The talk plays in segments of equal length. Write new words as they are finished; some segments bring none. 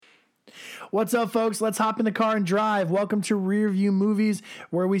What's up, folks? Let's hop in the car and drive. Welcome to Rearview Movies,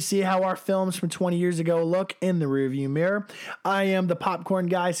 where we see how our films from 20 years ago look in the rearview mirror. I am the popcorn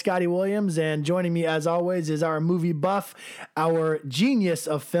guy, Scotty Williams, and joining me, as always, is our movie buff, our genius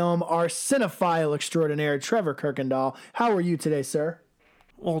of film, our cinephile extraordinaire, Trevor Kirkendall. How are you today, sir?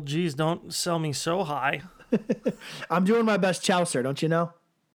 Well, geez, don't sell me so high. I'm doing my best Chaucer, don't you know?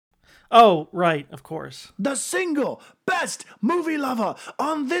 Oh, right, of course. The single best movie lover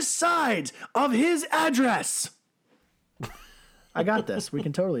on this side of his address. I got this. We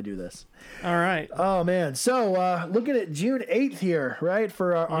can totally do this. All right. Oh, man. So, looking at June 8th here, right,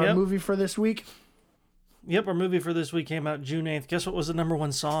 for our movie for this week. Yep, our movie for this week came out June 8th. Guess what was the number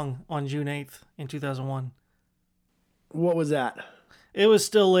one song on June 8th in 2001? What was that? It was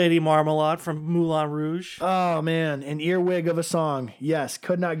still Lady Marmalade from Moulin Rouge. Oh, man. An earwig of a song. Yes,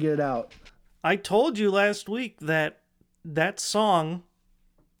 could not get it out. I told you last week that song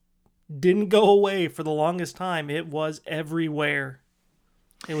didn't go away for the longest time. It was everywhere.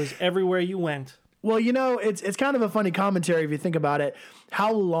 It was everywhere you went. Well, you know, it's kind of a funny commentary if you think about it.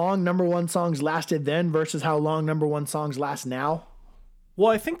 How long number one songs lasted then versus how long number one songs last now. Well,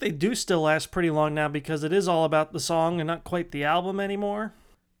 I think they do still last pretty long now because it is all about the song and not quite the album anymore.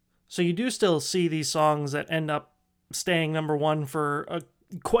 So you do still see these songs that end up staying number one for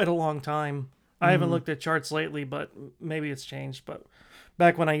quite a long time. I haven't looked at charts lately, but maybe it's changed. But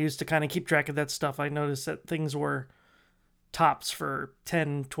back when I used to kind of keep track of that stuff, I noticed that things were tops for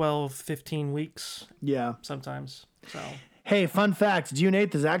 10, 12, 15 weeks. Yeah. Sometimes. So. Hey, fun fact. June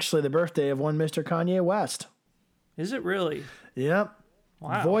 8th is actually the birthday of one Mr. Kanye West. Is it really? Yep.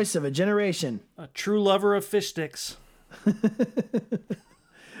 Wow. Voice of a generation. A true lover of fish sticks.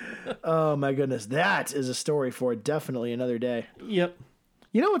 Oh, my goodness. That is a story for definitely another day. Yep.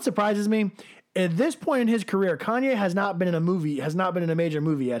 You know what surprises me? At this point in his career, Kanye has not been in a major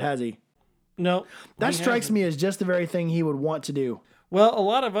movie yet, has he? No. That strikes me as just the very thing he would want to do. Well, a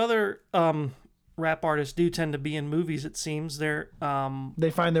lot of other rap artists do tend to be in movies, it seems.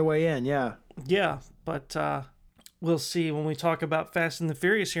 They find their way in, yeah. Yeah, but we'll see when we talk about Fast and the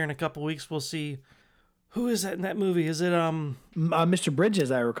Furious here in a couple weeks. We'll see who is that in that movie. Is it Mr. Bridges,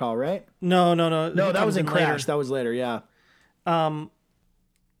 I recall, right? No. No, that was in Crash. Later. That was later, yeah.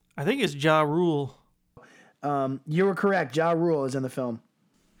 I think it's Ja Rule. You were correct. Ja Rule is in the film.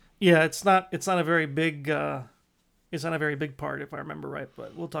 Yeah, it's not a very big part if I remember right,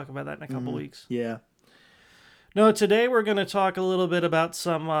 but we'll talk about that in a couple weeks. Yeah. No, today we're going to talk a little bit about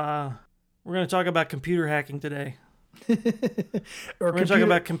we're going to talk about computer hacking today. We're going to talk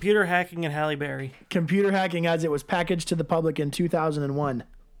about computer hacking and Halle Berry. Computer hacking as it was packaged to the public in 2001.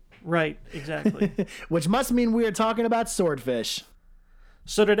 Right, exactly. Which must mean we are talking about Swordfish.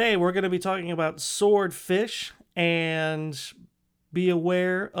 So today we're going to be talking about Swordfish, and be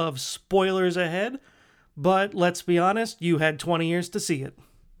aware of spoilers ahead, but let's be honest, you had 20 years to see it.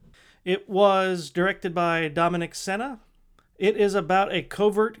 It was directed by Dominic Sena. It is about a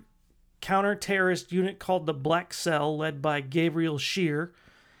covert counter-terrorist unit called the Black Cell, led by Gabriel Scheer,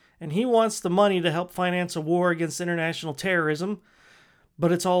 and he wants the money to help finance a war against international terrorism,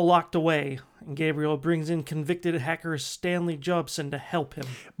 but it's all locked away, and Gabriel brings in convicted hacker Stanley Jobson to help him.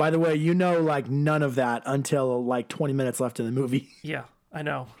 By the way, you know none of that until 20 minutes left in the movie. Yeah, I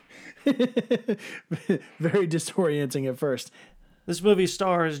know. Very disorienting at first. This movie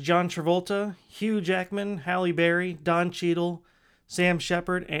stars John Travolta, Hugh Jackman, Halle Berry, Don Cheadle, Sam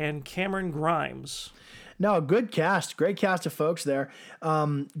Shepard, and Cameron Grimes. No, good cast. Great cast of folks there.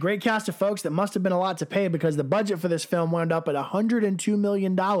 Great cast of folks that must have been a lot to pay because the budget for this film wound up at $102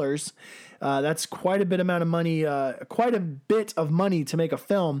 million. That's quite a bit amount of money, quite a bit of money to make a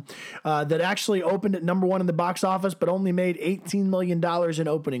film that actually opened at number one in the box office, but only made $18 million in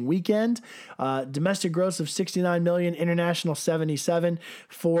opening weekend. Domestic gross of $69 million, international $77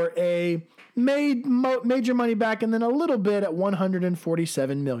 for a major money back, and then a little bit at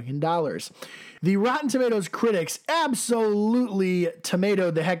 $147 million. The Rotten Tomatoes critics absolutely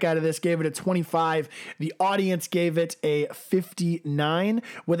tomatoed the heck out of this, gave it a 25. The audience gave it a 59,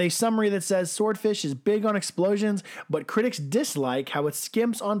 with a summary that says Swordfish is big on explosions, but critics dislike how it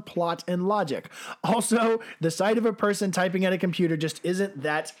skimps on plot and logic. Also, the sight of a person typing at a computer just isn't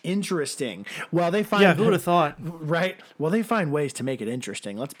that interesting. Well, they find... Yeah, who would have thought? Right? Well, they find ways to make it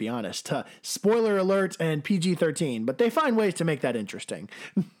interesting, let's be honest. Spoiler alert and PG-13, but they find ways to make that interesting.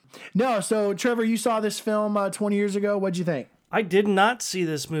 No, so Trevor, you saw this film 20 years ago. What'd you think? I did not see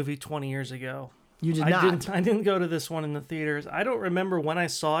this movie 20 years ago. You did not? I didn't go to this one in the theaters. I don't remember when I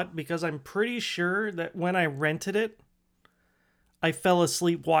saw it because I'm pretty sure that when I rented it, I fell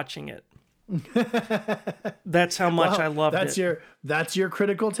asleep watching it. That's how much I loved it. That's your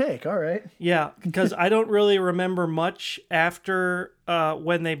critical take. All right. Yeah, because I don't really remember much after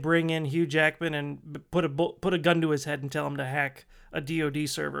when they bring in Hugh Jackman and put a gun to his head and tell him to hack a DoD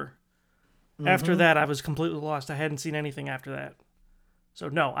server. After that, I was completely lost. I hadn't seen anything after that. So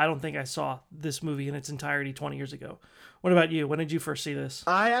no, I don't think I saw this movie in its entirety 20 years ago. What about you? When did you first see this?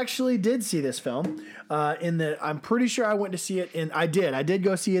 I actually did see this film. I'm pretty sure I went to see it I did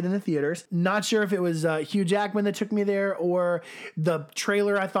go see it in the theaters. Not sure if it was Hugh Jackman that took me there or the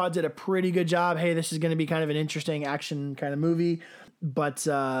trailer I thought did a pretty good job. Hey, this is going to be kind of an interesting action kind of movie. But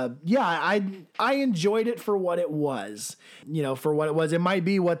I enjoyed it for what it was. For what it was. It might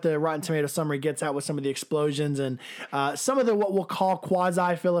be what the Rotten Tomato summary gets at with some of the explosions and some of the what we'll call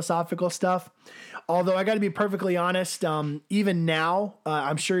quasi-philosophical stuff. Although I got to be perfectly honest, even now,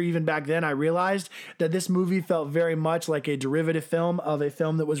 I'm sure even back then, I realized that this movie felt very much like a derivative film of a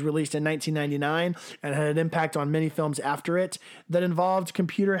film that was released in 1999 and had an impact on many films after it that involved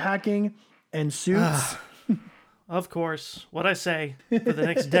computer hacking and suits. Of course. What I say, for the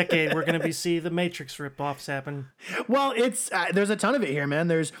next decade, we're going to see the Matrix ripoffs happen. Well, it's there's a ton of it here, man.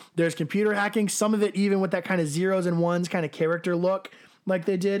 There's computer hacking, some of it even with that kind of zeros and ones kind of character look like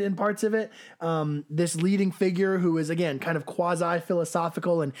they did in parts of it. This leading figure who is, again, kind of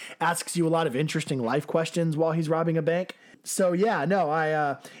quasi-philosophical and asks you a lot of interesting life questions while he's robbing a bank. So yeah,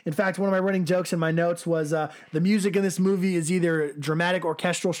 no, in fact, one of my running jokes in my notes was the music in this movie is either dramatic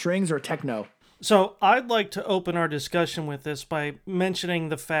orchestral strings or techno. So I'd like to open our discussion with this by mentioning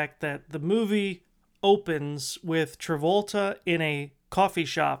the fact that the movie opens with Travolta in a coffee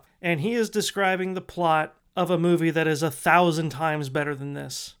shop, and he is describing the plot of a movie that is 1,000 times better than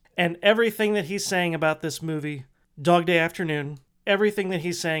this. And everything that he's saying about this movie, Dog Day Afternoon, everything that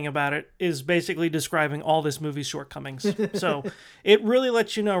he's saying about it is basically describing all this movie's shortcomings. So it really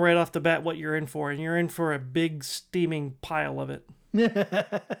lets you know right off the bat what you're in for, and you're in for a big steaming pile of it.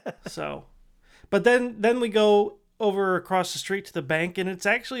 So... But then we go over across the street to the bank, and it's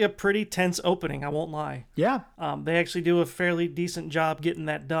actually a pretty tense opening, I won't lie. Yeah. They actually do a fairly decent job getting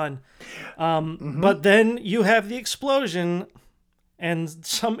that done. But then you have the explosion, and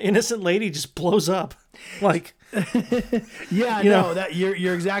some innocent lady just blows up. Like... that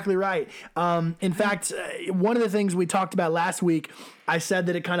you're exactly right. In fact, one of the things we talked about last week, I said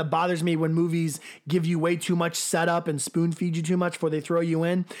that it kind of bothers me when movies give you way too much setup and spoon feed you too much before they throw you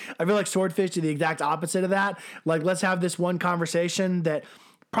in. I feel like Swordfish did the exact opposite of that. Like, let's have this one conversation that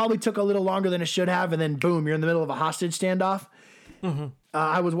probably took a little longer than it should have, and then boom, you're in the middle of a hostage standoff.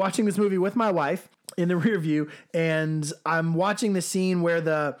 I was watching this movie with my wife in the rear view, and I'm watching the scene where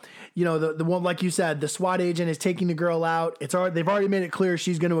the one, like you said, the SWAT agent is taking the girl out. They've already made it clear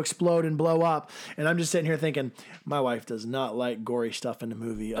she's going to explode and blow up. And I'm just sitting here thinking, my wife does not like gory stuff in the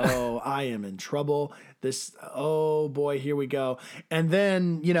movie. Oh, I am in trouble. Oh boy, here we go. And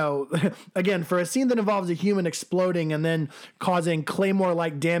then, again, for a scene that involves a human exploding and then causing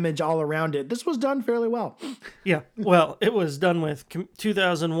Claymore-like damage all around it, this was done fairly well. Yeah, well, it was done with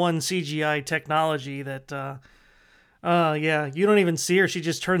 2001 CGI technology that, you don't even see her. She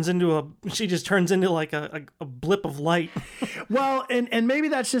just turns into like a blip of light. Well, and maybe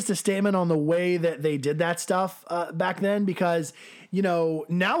that's just a statement on the way that they did that stuff back then, because,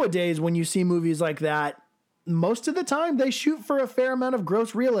 nowadays when you see movies like that, most of the time they shoot for a fair amount of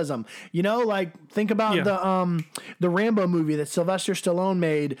gross realism. Like think about the Rambo movie that Sylvester Stallone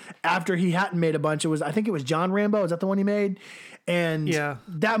made after he hadn't made a bunch. I think it was John Rambo. Is that the one he made? And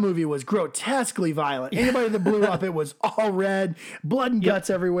that movie was grotesquely violent. Anybody that blew up, it was all red, blood and guts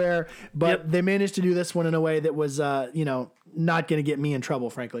everywhere. But they managed to do this one in a way that was, not going to get me in trouble,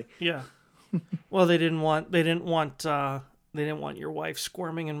 frankly. Yeah. Well, they didn't want your wife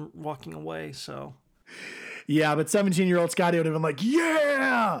squirming and walking away. So. Yeah, but 17-year-old Scotty would have been like,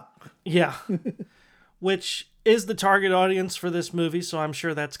 yeah. Yeah. Which is the target audience for this movie. So I'm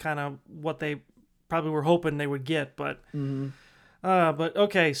sure that's kind of what they probably were hoping they would get. But. But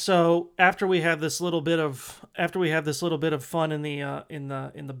okay, so after we have this little bit of fun in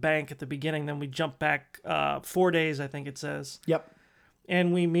the bank at the beginning, then we jump back 4 days, I think it says. Yep.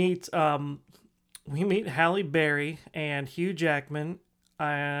 And we meet Halle Berry and Hugh Jackman.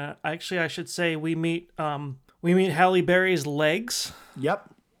 Actually, I should say we meet Halle Berry's legs.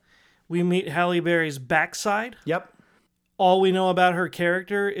 Yep. We meet Halle Berry's backside. Yep. All we know about her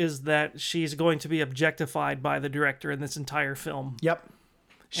character is that she's going to be objectified by the director in this entire film. Yep.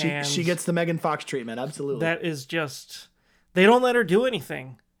 She gets the Megan Fox treatment, absolutely. That is just... They don't let her do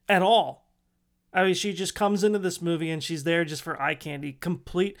anything at all. I mean, she just comes into this movie and she's there just for eye candy,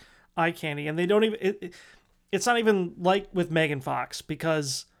 complete eye candy. And they don't even... It's not even like with Megan Fox,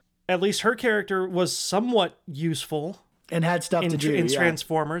 because at least her character was somewhat useful And had stuff to do in yeah.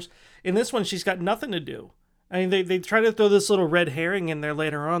 Transformers. In this one, she's got nothing to do. I mean, they try to throw this little red herring in there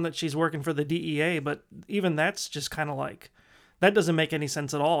later on that she's working for the DEA, but even that's just kind of like, that doesn't make any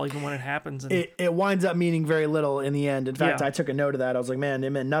sense at all, even when it happens. And it winds up meaning very little in the end. In fact, Yeah. I took a note of that. I was like, man, it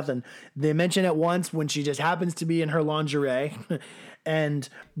meant nothing. They mention it once when she just happens to be in her lingerie. And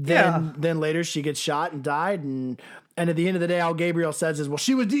then later she gets shot and died. And at the end of the day, all Gabriel says is, well,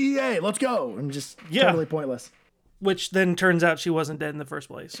 she was DEA. Let's go. And just totally pointless. which then turns out she wasn't dead in the first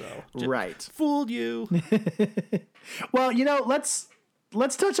place. So Right. fooled you. Well, let's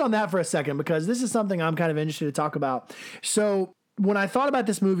touch on that for a second, because this is something I'm kind of interested to talk about. So when I thought about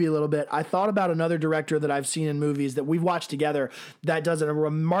this movie a little bit, I thought about another director that I've seen in movies that we've watched together that does a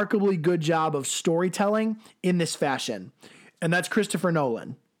remarkably good job of storytelling in this fashion. And that's Christopher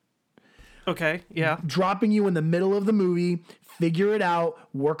Nolan. Okay, yeah. Dropping you in the middle of the movie, figure it out,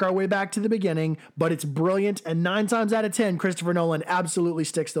 work our way back to the beginning, but it's brilliant. And 9 times out of 10, Christopher Nolan absolutely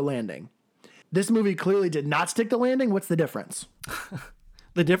sticks the landing. This movie clearly did not stick the landing. What's the difference?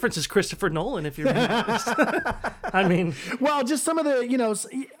 The difference is Christopher Nolan, if you're being honest. I mean, well, just some of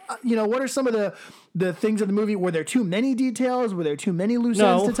the, what are some of the things in the movie? Were there too many details? Were there too many loose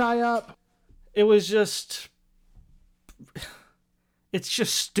ends to tie up? It was just, it's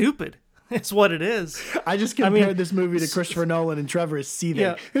just stupid. It's what it is. I just compared this movie to Christopher Nolan, and Trevor is seething.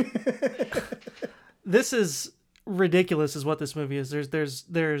 Yeah. This is ridiculous is what this movie is.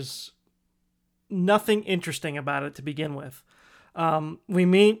 There's nothing interesting about it to begin with. We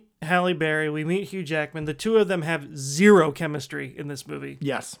meet Halle Berry, we meet Hugh Jackman. The two of them have zero chemistry in this movie.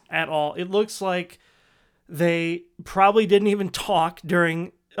 Yes. At all. It looks like they probably didn't even talk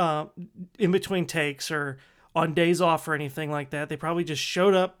during in between takes or on days off or anything like that. They probably just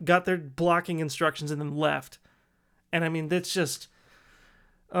showed up, got their blocking instructions, and then left. And I mean, that's just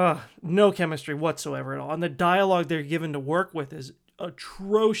no chemistry whatsoever at all. And the dialogue they're given to work with is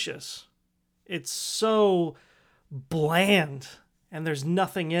atrocious. It's so bland, and there's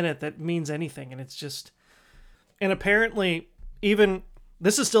nothing in it that means anything. And it's just, and apparently even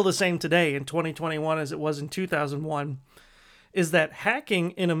this is still the same today in 2021 as it was in 2001, is that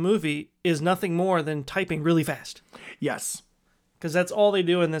hacking in a movie is nothing more than typing really fast. Yes. Because that's all they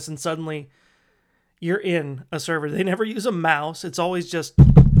do in this, and suddenly you're in a server. They never use a mouse. It's always just...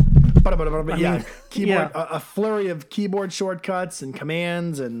 keyboard, yeah. A flurry of keyboard shortcuts and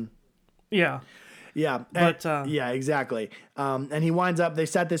commands and... Yeah. Yeah. But, yeah, exactly. And he winds up, they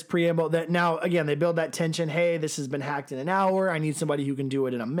set this preamble that now, again, they build that tension. Hey, this has been hacked in an hour. I need somebody who can do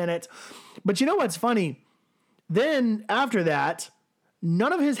it in a minute. But you know what's funny? Then after that,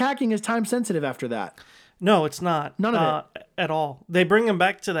 none of his hacking is time sensitive after that. No, it's not. None of it. At all. They bring him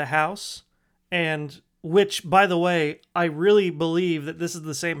back to the house, and which, by the way, I really believe that this is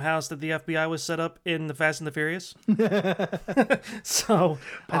the same house that the FBI was set up in the Fast and the Furious. So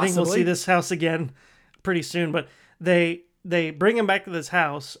I think we'll see this house again pretty soon. But they bring him back to this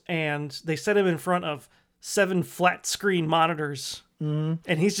house, and they set him in front of 7 flat screen monitors. Mm.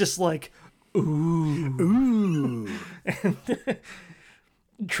 And he's just like, ooh. And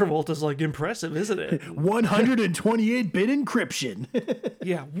Travolta's like, impressive, isn't it? 128-bit encryption.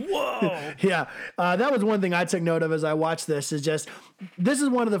 Yeah. Whoa. Yeah. That was one thing I took note of as I watched this, is just, this is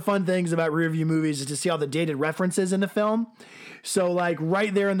one of the fun things about rear view movies, is to see all the dated references in the film. So like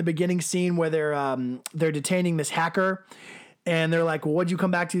right there in the beginning scene where they're detaining this hacker, and they're like, well, what'd you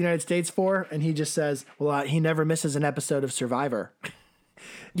come back to the United States for? And he just says, well, he never misses an episode of Survivor.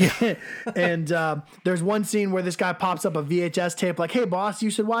 Yeah. And there's one scene where this guy pops up a VHS tape like, hey, boss,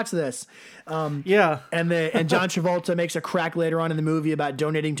 you should watch this. Yeah. And John Travolta makes a crack later on in the movie about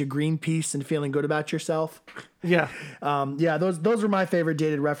donating to Greenpeace and feeling good about yourself. Yeah. Yeah, those were my favorite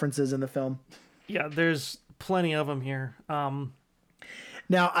dated references in the film. Yeah, there's plenty of them here.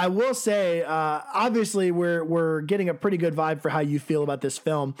 Now, I will say, obviously, we're getting a pretty good vibe for how you feel about this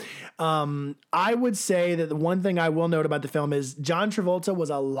film. I would say that the one thing I will note about the film is John Travolta was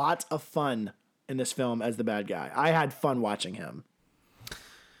a lot of fun in this film as the bad guy. I had fun watching him.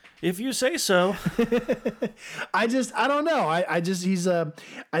 If you say so. I don't know. I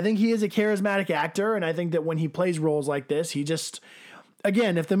think he is a charismatic actor, and I think that when he plays roles like this, he just...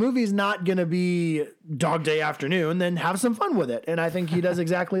 Again, if the movie's not going to be Dog Day Afternoon, then have some fun with it. And I think he does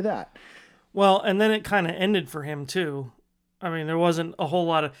exactly that. Well, and then it kind of ended for him, too. I mean, there wasn't a whole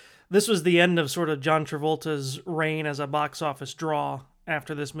lot of... This was the end of sort of John Travolta's reign as a box office draw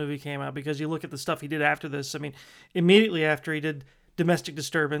after this movie came out, because you look at the stuff he did after this. I mean, immediately after he did Domestic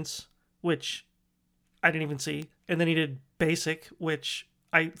Disturbance, which I didn't even see. And then he did Basic, which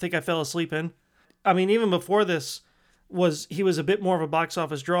I think I fell asleep in. I mean, even before this... he was a bit more of a box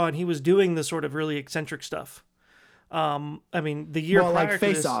office draw, and he was doing the sort of really eccentric stuff. I mean, the year prior like to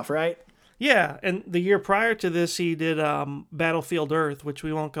Face this, Off, right? yeah, and the year prior to this, he did Battlefield Earth, which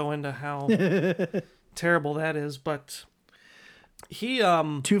we won't go into how terrible that is, but he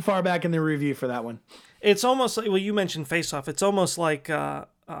too far back in the review for that one. it's almost like, well, you mentioned Face Off. It's almost like Travolta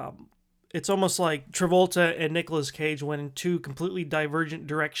and Nicolas Cage went in two completely divergent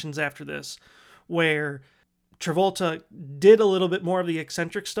directions after this, where Travolta did a little bit more of the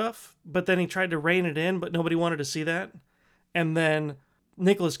eccentric stuff, but then he tried to rein it in, but nobody wanted to see that. And then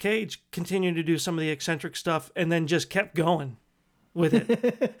Nicolas Cage continued to do some of the eccentric stuff and then just kept going with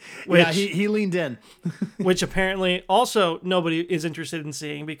it. Yeah, he leaned in. Which apparently also nobody is interested in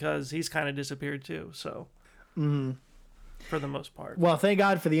seeing because he's kind of disappeared too. So, for the most part. Well, thank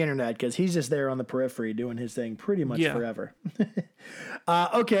God for the internet, because he's just there on the periphery doing his thing pretty much forever.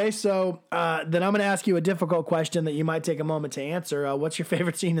 Okay, so then I'm going to ask you a difficult question that you might take a moment to answer. What's your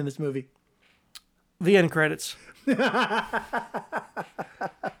favorite scene in this movie? The end credits.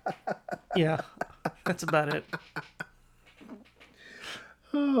 Yeah, that's about it.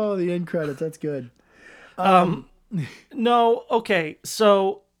 Oh, the end credits. That's good. No, okay.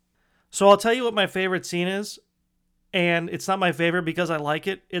 So I'll tell you what my favorite scene is. And it's not my favorite because I like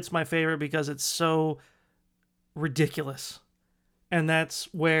it. It's my favorite because it's so ridiculous. And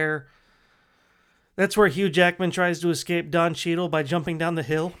that's where Hugh Jackman tries to escape Don Cheadle by jumping down the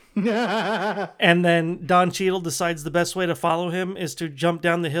hill. And then Don Cheadle decides the best way to follow him is to jump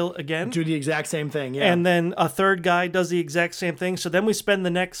down the hill again. Do the exact same thing, yeah. And then a third guy does the exact same thing. So then we spend the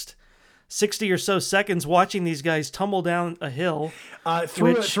next 60 or so seconds watching these guys tumble down a hill.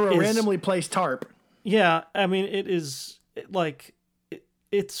 Through a randomly placed tarp. Yeah, I mean, it is like,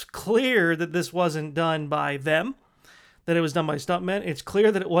 it's clear that this wasn't done by them, that it was done by stuntmen. It's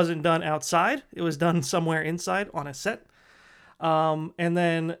clear that it wasn't done outside. It was done somewhere inside on a set. And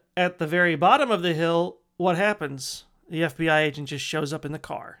then at the very bottom of the hill, what happens? The FBI agent just shows up in the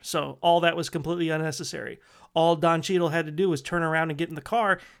car. So all that was completely unnecessary. All Don Cheadle had to do was turn around and get in the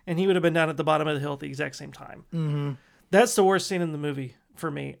car, and he would have been down at the bottom of the hill at the exact same time. Mm-hmm. That's the worst scene in the movie for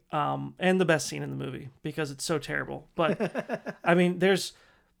me, and the best scene in the movie because it's so terrible. But I mean, the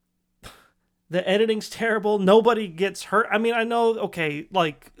editing's terrible. Nobody gets hurt. I mean, I know, okay,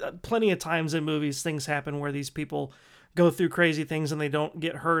 like plenty of times in movies, things happen where these people go through crazy things and they don't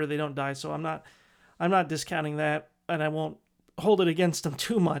get hurt or they don't die. So I'm not discounting that, and I won't hold it against them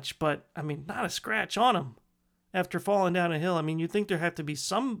too much. But I mean, not a scratch on them after falling down a hill. I mean, you'd think there have to be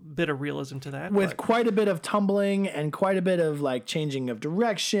some bit of realism to that. With quite a bit of tumbling and quite a bit of like changing of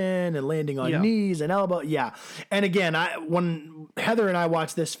direction and landing on knees and elbow. Yeah. And again, when Heather and I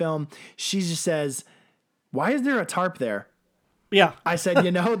watched this film, she just says, "Why is there a tarp there?" Yeah. I said,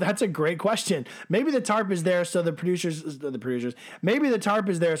 that's a great question. Maybe the tarp is there so maybe the tarp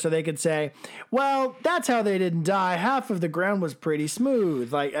is there so they could say, well, that's how they didn't die. Half of the ground was pretty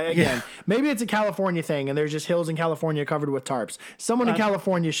smooth. Like, again, maybe it's a California thing and there's just hills in California covered with tarps. Someone in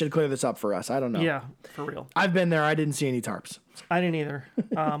California should clear this up for us. I don't know. Yeah, for real. I've been there. I didn't see any tarps. I didn't either.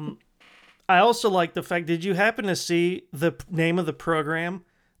 I also like the fact, did you happen to see the name of the program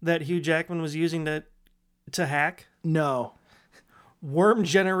that Hugh Jackman was using to hack? No. Worm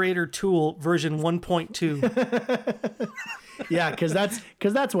Generator Tool version 1.2. Yeah, because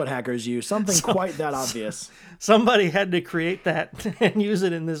that's what hackers use. Something quite that obvious. Somebody had to create that and use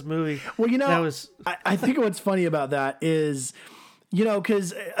it in this movie. Well, I think what's funny about that is,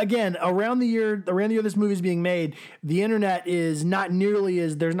 because again, around the year this movie is being made, the internet is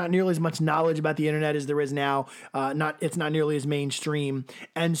there's not nearly as much knowledge about the internet as there is now. It's not nearly as mainstream.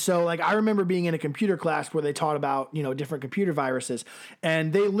 And so like, I remember being in a computer class where they taught about, different computer viruses,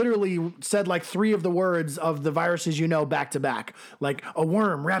 and they literally said like 3 of the words of the viruses, back to back, like a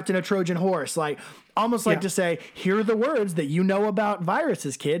worm wrapped in a Trojan horse, like almost like to say, here are the words that about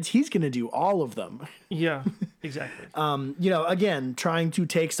viruses, kids. He's going to do all of them. Yeah, exactly. Again, trying to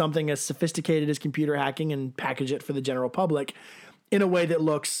take something as sophisticated as computer hacking and package it for the general public in a way that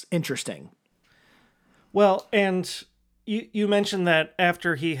looks interesting. Well, and you mentioned that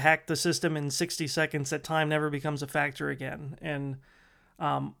after he hacked the system in 60 seconds, that time never becomes a factor again. And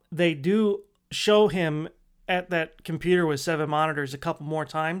they do show him at that computer with 7 monitors a couple more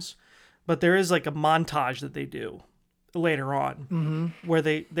times, but there is like a montage that they do later on where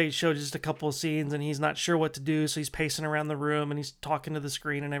they show just a couple of scenes and he's not sure what to do, so he's pacing around the room and he's talking to the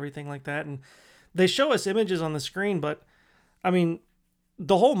screen and everything like that, and they show us images on the screen, but I mean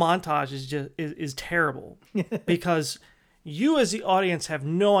the whole montage is terrible because you as the audience have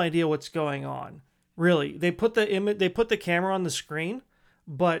no idea what's going on. Really, they put the camera on the screen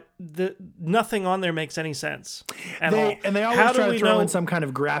but nothing on there makes any sense at all. And they always try to throw in some kind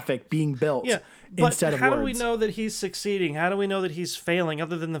of graphic being built instead of words. How do we know that he's succeeding? How do we know that he's failing,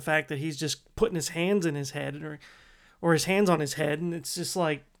 other than the fact that he's just putting his hands in his head or his hands on his head? And it's just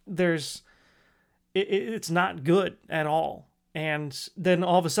like it's not good at all. And then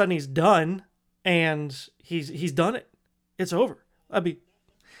all of a sudden he's done, and he's done it. It's over. I mean,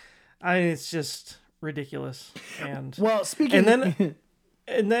 it's just ridiculous. And well, speaking,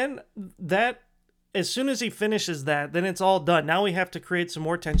 and then that, as soon as he finishes that, then it's all done. Now we have to create some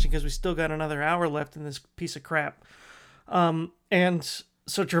more tension because we still got another hour left in this piece of crap. And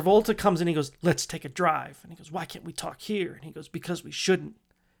so Travolta comes in, he goes, "Let's take a drive." And he goes, "Why can't we talk here?" And he goes, "Because we shouldn't."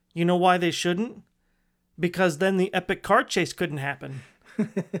 You know why they shouldn't? Because then the epic car chase couldn't happen.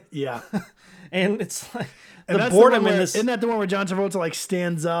 Yeah. And it's like the boredom in this. Isn't that the one where John Travolta like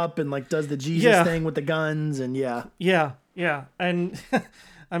stands up and like does the Jesus thing with the guns and Yeah. And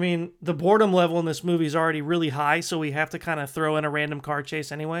I mean, the boredom level in this movie is already really high, so we have to kind of throw in a random car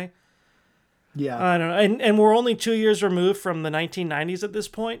chase anyway. Yeah. I don't know. And we're only 2 years removed from the 1990s at this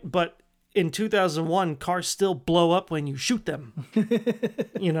point, but in 2001, cars still blow up when you shoot them.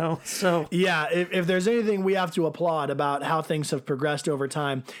 So. Yeah, if there's anything we have to applaud about how things have progressed over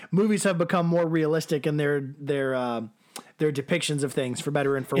time, movies have become more realistic in their depictions of things, for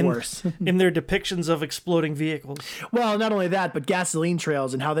better and for worse. In their depictions of exploding vehicles. Well, not only that, but gasoline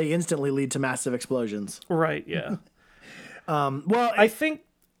trails and how they instantly lead to massive explosions. Right, yeah. Well, I think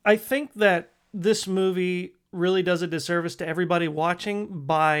that this movie really does a disservice to everybody watching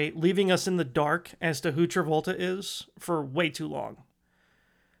by leaving us in the dark as to who Travolta is for way too long.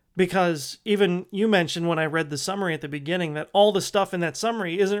 Because even you mentioned when I read the summary at the beginning that all the stuff in that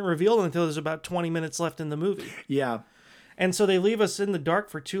summary isn't revealed until there's about 20 minutes left in the movie. Yeah. And so they leave us in the dark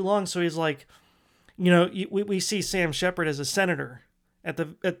for too long. So he's like, we see Sam Shepard as a senator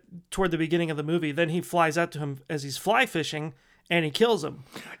toward the beginning of the movie. Then he flies out to him as he's fly fishing, and he kills him.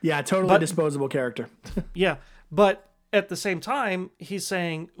 Yeah, totally disposable character. Yeah, but at the same time, he's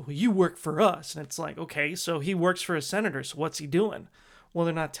saying, well, you work for us. And it's like, okay, so he works for a senator, so what's he doing? Well,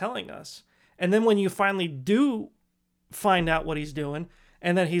 they're not telling us. And then when you finally do find out what he's doing,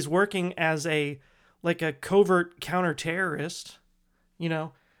 and that he's working as a covert counter-terrorist,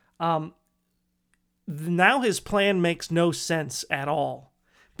 now his plan makes no sense at all.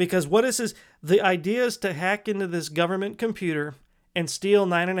 Because what is the idea is to hack into this government computer and steal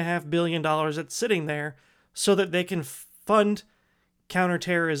 $9.5 billion that's sitting there so that they can fund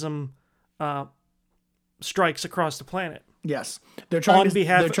counterterrorism strikes across the planet. Yes. They're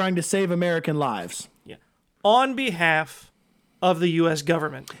trying to save American lives. Yeah. On behalf of the U.S.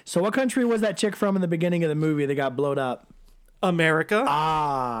 government. So what country was that chick from in the beginning of the movie that got blown up? America.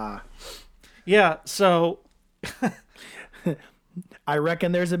 Ah. Yeah, so... I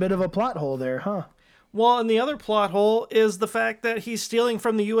reckon there's a bit of a plot hole there, huh? Well, and the other plot hole is the fact that he's stealing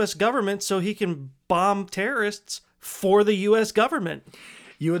from the U.S. government so he can bomb terrorists for the U.S. government.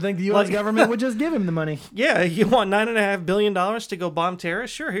 You would think the U.S. government would just give him the money. Yeah, you want $9.5 billion to go bomb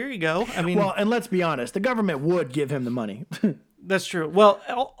terrorists? Sure, here you go. I mean, well, and let's be honest, the government would give him the money. That's true. Well,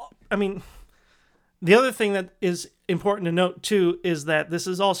 I mean, the other thing that is important to note, too, is that this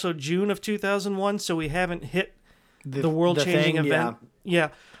is also June of 2001, so we haven't hit the world-changing event. Yeah.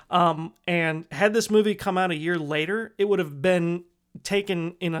 And had this movie come out a year later, it would have been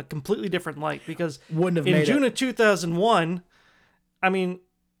taken in a completely different light, because in June of 2001, I mean,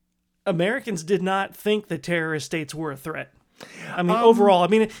 Americans did not think the terrorist states were a threat. I mean, overall, I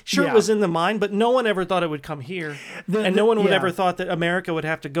mean, sure, it was in the mind, but no one ever thought it would come here. And no one would ever thought that America would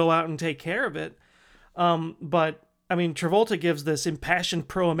have to go out and take care of it. But, I mean, Travolta gives this impassioned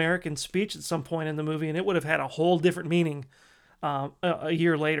pro-American speech at some point in the movie, and it would have had a whole different meaning a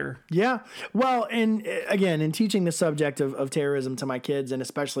year later. Yeah. Well, and again, in teaching the subject of terrorism to my kids, and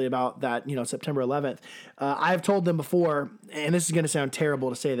especially about that, September 11th, I've told them before, and this is going to sound terrible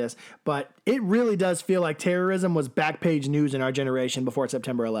to say this, but it really does feel like terrorism was back page news in our generation before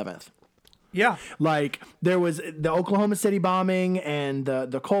September 11th. Yeah. Like, there was the Oklahoma City bombing and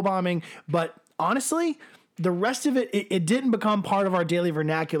the Cole bombing, but honestly, the rest of it didn't become part of our daily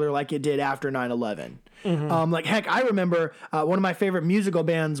vernacular like it did after 9/11. Mm-hmm. Heck, I remember one of my favorite musical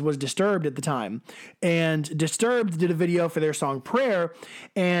bands was Disturbed at the time, and Disturbed did a video for their song Prayer,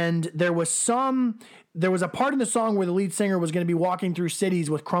 and there was a part in the song where the lead singer was going to be walking through cities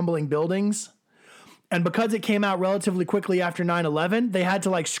with crumbling buildings, and because it came out relatively quickly after 9/11, they had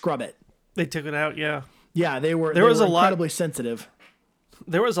to scrub it. They took it out, yeah. Yeah, they were incredibly sensitive.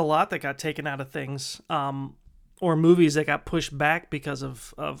 There was a lot that got taken out of things. or movies that got pushed back because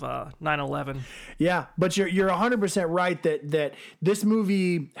of 9/11. Yeah, but you're 100% right that this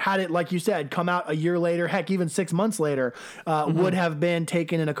movie, had it, like you said, come out a year later, heck, even 6 months later, would have been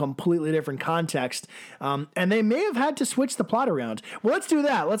taken in a completely different context. And they may have had to switch the plot around. Well, let's do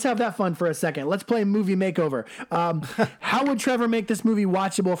that. Let's have that fun for a second. Let's play movie makeover. How would Trevor make this movie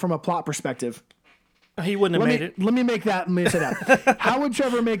watchable from a plot perspective? He wouldn't have made it. Let me say that. How would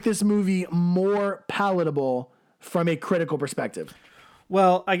Trevor make this movie more palatable from a critical perspective?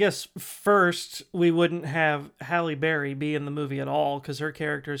 Well, I guess first we wouldn't have Halle Berry be in the movie at all because her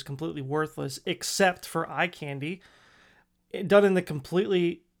character is completely worthless except for eye candy, done in the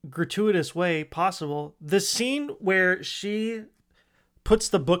completely gratuitous way possible. The scene where she puts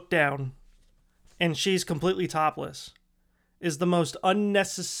the book down and she's completely topless is the most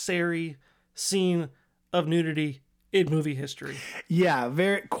unnecessary scene of nudity in movie history.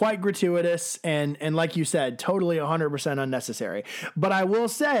 Yeah, quite gratuitous and like you said, totally 100% unnecessary. But I will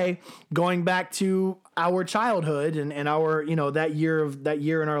say, going back to our childhood and our, that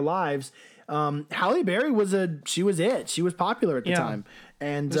year in our lives, Halle Berry she was it. She was popular at the time.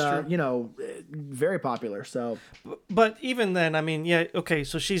 And very popular. So, but even then, I mean, yeah, okay,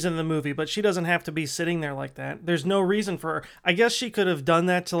 so she's in the movie, but she doesn't have to be sitting there like that. There's no reason for her. I guess she could have done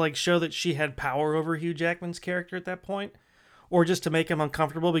that to like show that she had power over Hugh Jackman's character at that point, or just to make him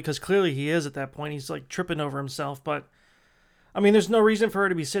uncomfortable because clearly he is at that point. He's like tripping over himself. But I mean, there's no reason for her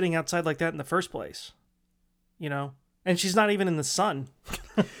to be sitting outside like that in the first place, And she's not even in the sun.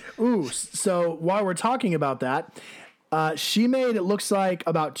 Ooh, so while we're talking about that. She made, it looks like,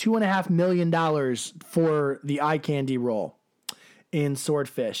 about $2.5 million for the eye candy role in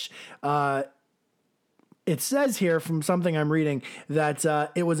Swordfish. It says here from something I'm reading that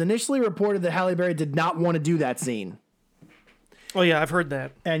it was initially reported that Halle Berry did not want to do that scene. Oh, yeah, I've heard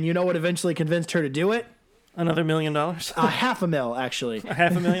that. And you know what eventually convinced her to do it? Another $1 million? $500,000, actually.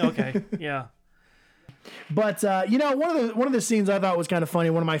 $500,000? Okay, yeah. But one of the scenes I thought was kind of funny.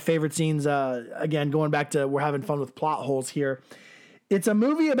 One of my favorite scenes. Again, going back to we're having fun with plot holes here. It's a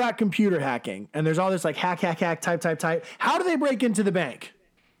movie about computer hacking, and there's all this like hack, type. How do they break into the bank?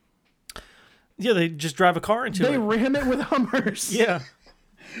 Yeah, they just drive a car into it. They ram it with Hummers. Yeah.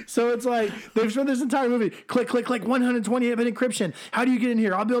 So it's like they've spent this entire movie click 128-bit encryption. How do you get in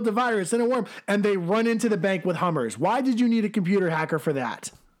here? I'll build a virus and a worm, and they run into the bank with Hummers. Why did you need a computer hacker for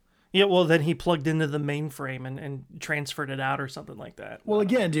that? Yeah, well, then he plugged into the mainframe and transferred it out or something like that. Well,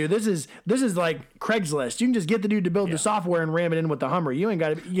 again, dude, this is like Craigslist. You can just get the dude to build the software and ram it in with the Hummer. You ain't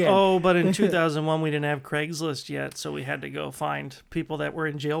got to. Yeah. Oh, but in 2001 we didn't have Craigslist yet, so we had to go find people that were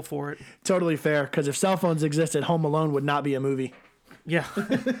in jail for it. Totally fair, because if cell phones existed, Home Alone would not be a movie. Yeah,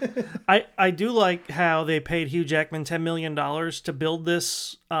 I do like how they paid Hugh Jackman $10 million to build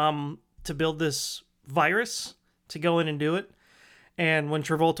this virus to go in and do it. And when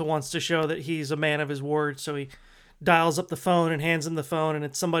Travolta wants to show that he's a man of his word, so he dials up the phone and hands him the phone, and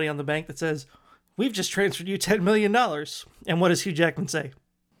it's somebody on the bank that says, "We've just transferred you $10 million. And what does Hugh Jackman say?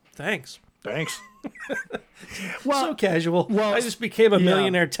 Thanks. Well, so casual. Well, I just became a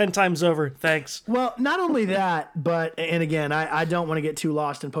millionaire 10 times over. Thanks. Well, not only that, but, and again, I don't want to get too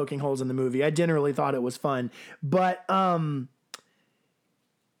lost in poking holes in the movie. I generally thought it was fun. But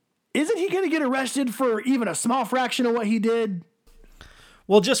isn't he going to get arrested for even a small fraction of what he did?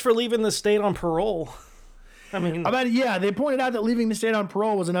 Well, just for leaving the state on parole. I mean, they pointed out that leaving the state on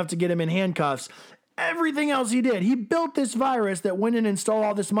parole was enough to get him in handcuffs. Everything else he did, he built this virus that went in and stole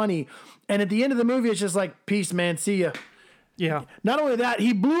all this money. And at the end of the movie, it's just like, peace, man, see ya. Yeah. Not only that,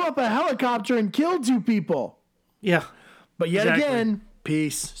 he blew up a helicopter and killed 2 people. Yeah. But yet again,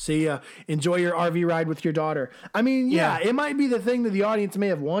 peace, see ya. Enjoy your RV ride with your daughter. I mean, it might be the thing that the audience may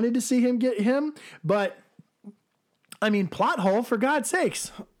have wanted to see him get him, but I mean, plot hole, for God's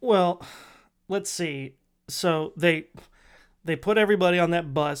sakes. Well, let's see. So they put everybody on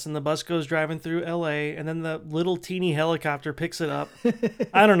that bus, and the bus goes driving through L.A., and then the little teeny helicopter picks it up.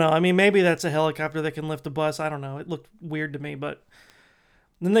 I don't know. I mean, maybe that's a helicopter that can lift a bus. I don't know. It looked weird to me, but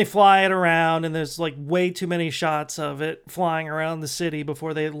then they fly it around, and there's like way too many shots of it flying around the city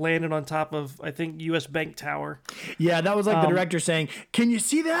before they landed on top of, I think, U.S. Bank Tower. Yeah, that was like the director saying, "Can you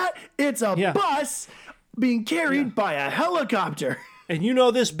see that? It's a bus being carried by a helicopter." And you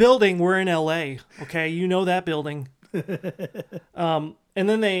know this building, we're in LA, okay? You know that building. And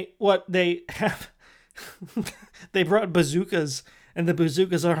then they brought bazookas, and the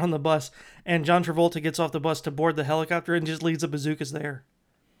bazookas are on the bus, and John Travolta gets off the bus to board the helicopter and just leaves the bazookas there.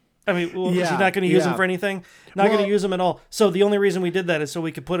 I mean, is he not going to use them for anything? Not going to use them at all. So the only reason we did that is so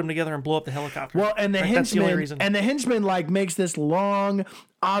we could put them together and blow up the helicopter. Well, and the henchman, that's the only reason. And the henchman like makes this long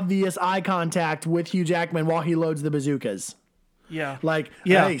obvious eye contact with Hugh Jackman while he loads the bazookas. Yeah. Like,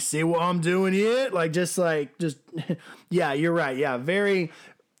 Yeah. hey, see what I'm doing here? Like, yeah, you're right. Yeah, very,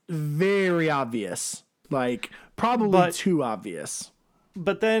 very obvious. Like, probably too obvious.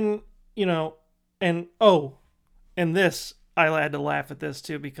 But then, and this, I had to laugh at this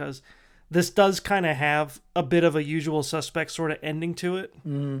too, because this does kind of have a bit of a Usual Suspect sort of ending to it,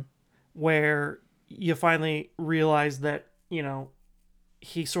 where you finally realize that,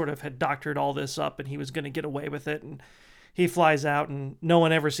 he sort of had doctored all this up and he was going to get away with it, and he flies out and no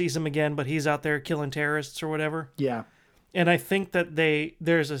one ever sees him again, but he's out there killing terrorists or whatever. Yeah. And I think that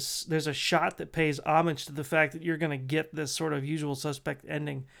there's a shot that pays homage to the fact that you're going to get this sort of Usual Suspect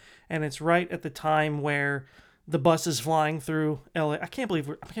ending, and it's right at the time where the bus is flying through LA. I can't believe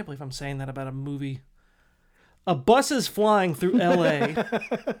I'm saying that about a movie. A bus is flying through LA.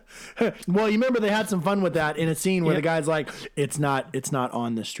 Well, you remember they had some fun with that in a scene where the guy's like, "It's not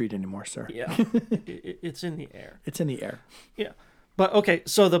on the street anymore, sir." Yeah, it's in the air. It's in the air. Yeah, but okay.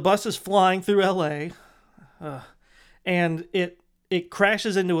 So the bus is flying through LA, and it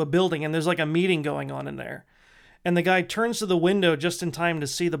crashes into a building, and there's like a meeting going on in there, and the guy turns to the window just in time to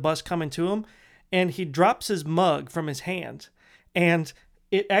see the bus coming to him, and he drops his mug from his hand, and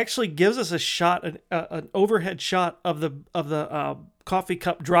it actually gives us a shot, an overhead shot of the coffee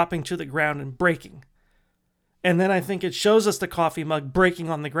cup dropping to the ground and breaking. And then I think it shows us the coffee mug breaking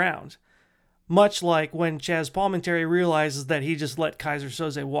on the ground. Much like when Chaz Palminteri realizes that he just let Kaiser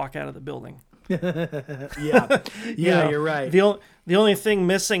Soze walk out of the building. Yeah, you're right. The only thing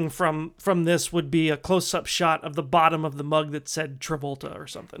missing from this would be a close-up shot of the bottom of the mug that said Travolta or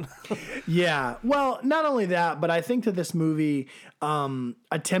something. Yeah. Well, not only that, but I think that this movie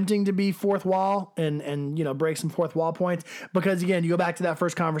attempting to be fourth wall and break some fourth wall points, because again, you go back to that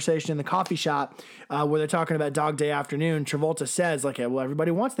first conversation in the coffee shop where they're talking about Dog Day Afternoon. Travolta says, like, hey, well,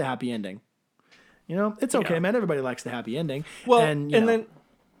 everybody wants the happy ending. It's okay, man. Everybody likes the happy ending. Well, and then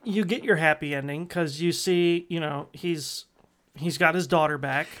you get your happy ending because you see, he's got his daughter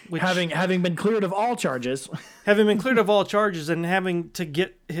back, which having been cleared of all charges, and having to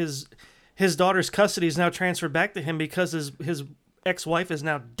get his daughter's custody is now transferred back to him because his ex-wife is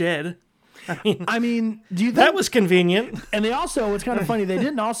now dead. I mean, do you think that was convenient? And they also, it's kind of funny, they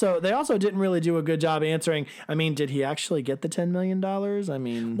also didn't really do a good job answering. I mean, did he actually get the $10 million? I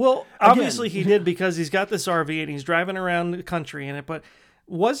mean, well, obviously he did, because he's got this RV and he's driving around the country in it, but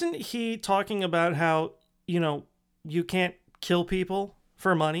wasn't he talking about how, you can't kill people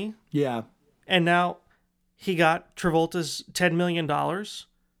for money? Yeah. And now he got Travolta's $10 million.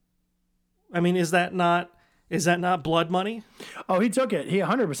 I mean, is that not blood money? Oh, he took it. He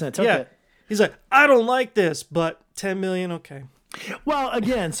 100% took it. He's like, I don't like this, but 10 million, okay. Well,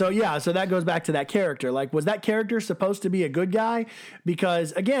 again, so that goes back to that character. Like, was that character supposed to be a good guy?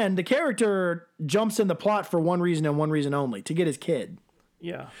 Because, again, the character jumps in the plot for one reason and one reason only, to get his kid.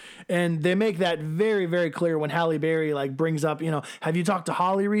 Yeah. And they make that very, very clear when Halle Berry brings up, have you talked to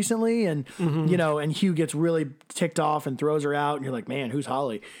Holly recently? And, and Hugh gets really ticked off and throws her out. And you're like, man, who's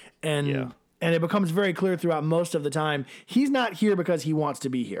Holly? And it becomes very clear throughout most of the time, he's not here because he wants to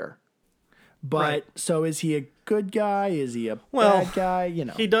be here. But so is he a good guy? Is he a bad guy?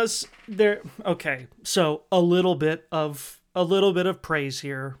 He does there. Okay. So a little bit of praise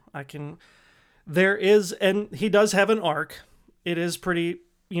here. There is, and he does have an arc. It is pretty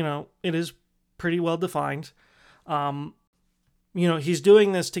well defined. He's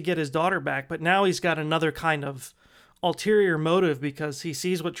doing this to get his daughter back, but now he's got another kind of ulterior motive because he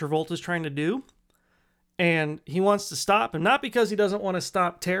sees what Travolta's trying to do and he wants to stop him, not because he doesn't want to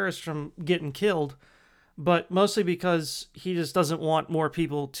stop terrorists from getting killed, but mostly because he just doesn't want more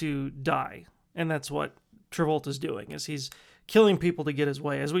people to die. And that's what Travolta's doing, is he's killing people to get his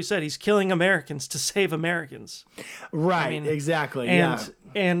way. As we said, he's killing Americans to save Americans. Right, exactly.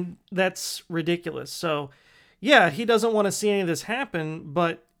 And that's ridiculous. So, yeah, he doesn't want to see any of this happen,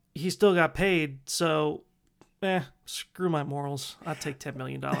 but he still got paid. So, screw my morals. I'll take $10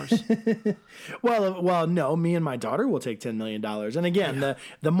 million. Well, no, me and my daughter will take $10 million. And again,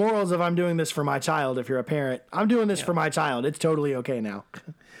 the morals of I'm doing this for my child, if you're a parent, I'm doing this for my child. It's totally okay now.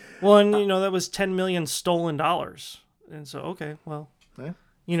 Well, and that was $10 million stolen dollars. And so, okay, well,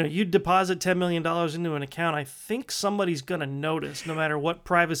 you deposit $10 million into an account, I think somebody's going to notice, no matter what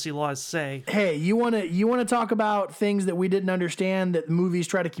privacy laws say. Hey, you want to talk about things that we didn't understand that movies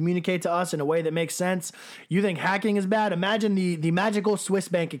try to communicate to us in a way that makes sense? You think hacking is bad? Imagine the magical Swiss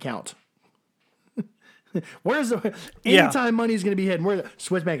bank account. Where's anytime money's going to be hidden? Where's the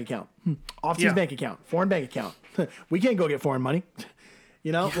Swiss bank account? Overseas bank account, foreign bank account. We can't go get foreign money.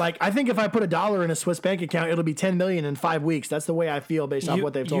 You know, like I think if I put $1 in a Swiss bank account, it'll be 10 million in 5 weeks. That's the way I feel based off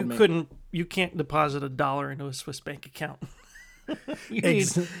what they've told me. You can't deposit $1 into a Swiss bank account.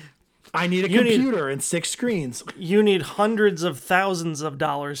 I need a computer and 6 screens. You need hundreds of thousands of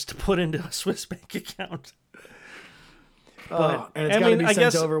dollars to put into a Swiss bank account. And it's got to be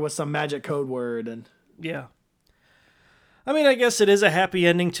sent over with some magic code word. And yeah. I mean, I guess it is a happy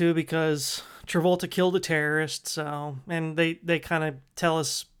ending too, because Travolta killed a terrorist. So, and they kind of tell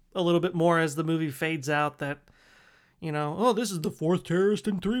us a little bit more as the movie fades out that, you know, oh, this is the 4th terrorist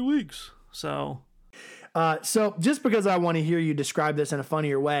in 3 weeks. So just because I want to hear you describe this in a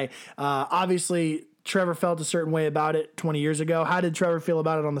funnier way, obviously Trevor felt a certain way about it 20 years ago. How did Trevor feel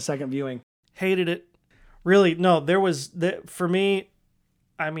about it on the second viewing? Hated it. Really, no, for me,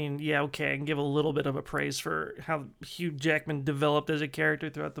 I mean, yeah, okay, I can give a little bit of a praise for how Hugh Jackman developed as a character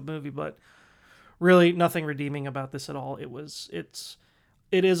throughout the movie, but really nothing redeeming about this at all.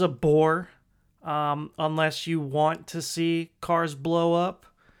 It is a bore, unless you want to see cars blow up,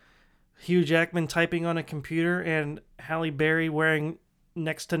 Hugh Jackman typing on a computer, and Halle Berry wearing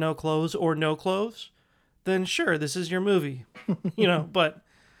next to no clothes or no clothes, then sure, this is your movie, you know. But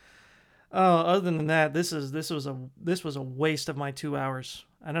other than that, this was a waste of my 2 hours.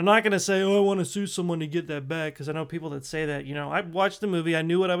 And I'm not gonna say, oh, I want to sue someone to get that back, because I know people that say that. You know, I watched the movie, I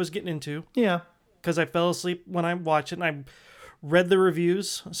knew what I was getting into. Yeah. Because I fell asleep when I watched it, and I read the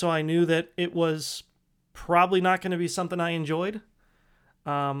reviews, so I knew that it was probably not going to be something I enjoyed.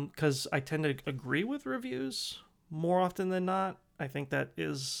 Because I tend to agree with reviews more often than not. I think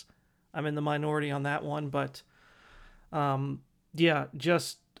I'm in the minority on that one, but yeah,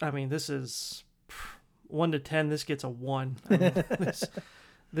 this is 1 to 10. This gets a 1. I mean,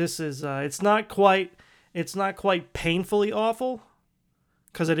 this is it's not quite painfully awful,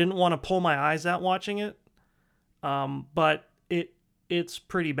 because I didn't want to pull my eyes out watching it. But it's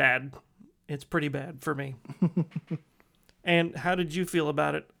pretty bad. It's pretty bad for me. And how did you feel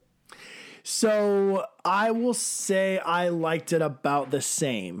about it? So I will say I liked it about the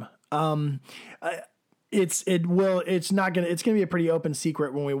same. It's gonna be a pretty open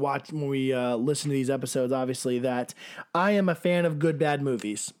secret when we listen to these episodes, obviously, that I am a fan of good bad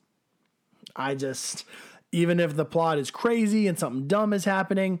movies. Even if the plot is crazy and something dumb is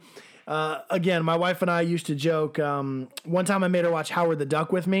happening. Again, my wife and I used to joke. One time I made her watch Howard the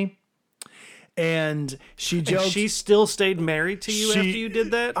Duck with me. And she joked. And she still stayed married to you after you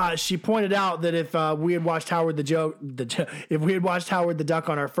did that? She pointed out that if we had watched Howard if we had watched Howard the Duck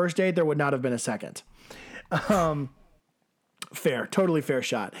on our first date, there would not have been a second. Fair, totally fair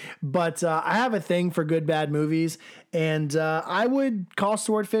shot. But I have a thing for good bad movies, and I would call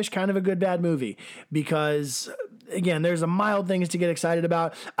Swordfish kind of a good bad movie because, again, there's a mild things to get excited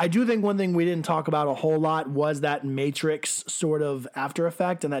about. I do think one thing we didn't talk about a whole lot was that Matrix sort of after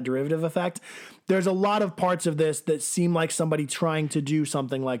effect and that derivative effect. There's a lot of parts of this that seem like somebody trying to do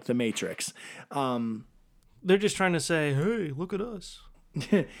something like the Matrix. They're just trying to say, hey, look at us.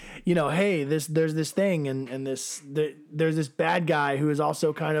 You know, hey, there's this thing and there's this bad guy who is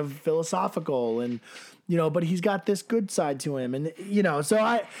also kind of philosophical and, you know, but he's got this good side to him. And, you know, so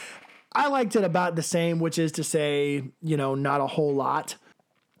I liked it about the same, which is to say, you know, not a whole lot.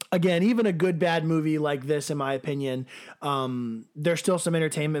 Again, even a good bad movie like this, in my opinion, there's still some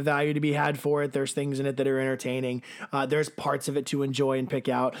entertainment value to be had for it. There's things in it that are entertaining. There's parts of it to enjoy and pick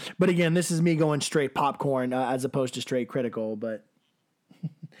out. But again, this is me going straight popcorn as opposed to straight critical. But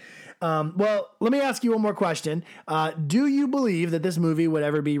well, let me ask you one more question. Do you believe that this movie would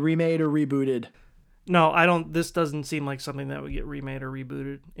ever be remade or rebooted? No, I don't. This doesn't seem like something that would get remade or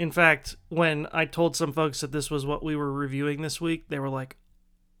rebooted. In fact, when I told some folks that this was what we were reviewing this week, they were like,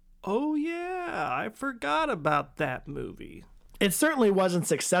 oh yeah, I forgot about that movie. It certainly wasn't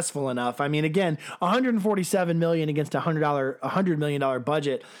successful enough. I mean, again, $147 million against $100 million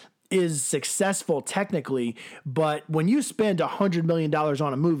budget is successful technically, but when you spend $100 million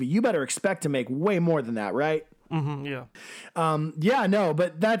on a movie, you better expect to make way more than that, right? Mm-hmm, yeah. Yeah, no,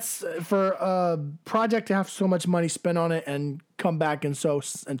 but that's for a project to have so much money spent on it and come back in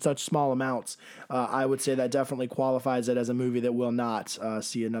such small amounts. I would say that definitely qualifies it as a movie that will not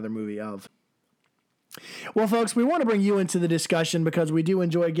see another movie of. Well, folks, we want to bring you into the discussion because we do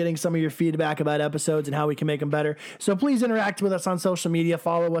enjoy getting some of your feedback about episodes and how we can make them better. So please interact with us on social media.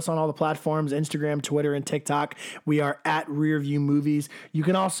 Follow us on all the platforms, Instagram, Twitter, and TikTok. We are at Rearview Movies. You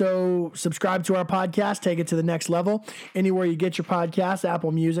can also subscribe to our podcast, take it to the next level, anywhere you get your podcasts,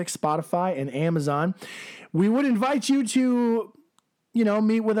 Apple Music, Spotify, and Amazon. We would invite you to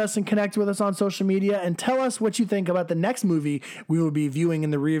meet with us and connect with us on social media and tell us what you think about the next movie we will be viewing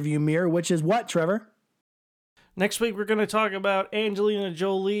in the rearview mirror, which is what, Trevor? Next week, we're going to talk about Angelina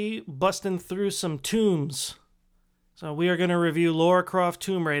Jolie busting through some tombs. So we are going to review Lara Croft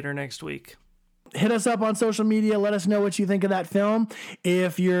Tomb Raider next week. Hit us up on social media. Let us know what you think of that film.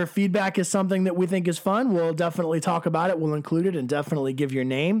 If your feedback is something that we think is fun, we'll definitely talk about it. We'll include it and definitely give your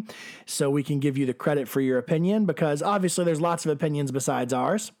name so we can give you the credit for your opinion, because obviously there's lots of opinions besides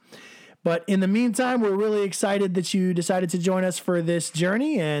ours. But in the meantime, we're really excited that you decided to join us for this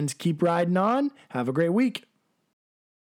journey, and keep riding on. Have a great week.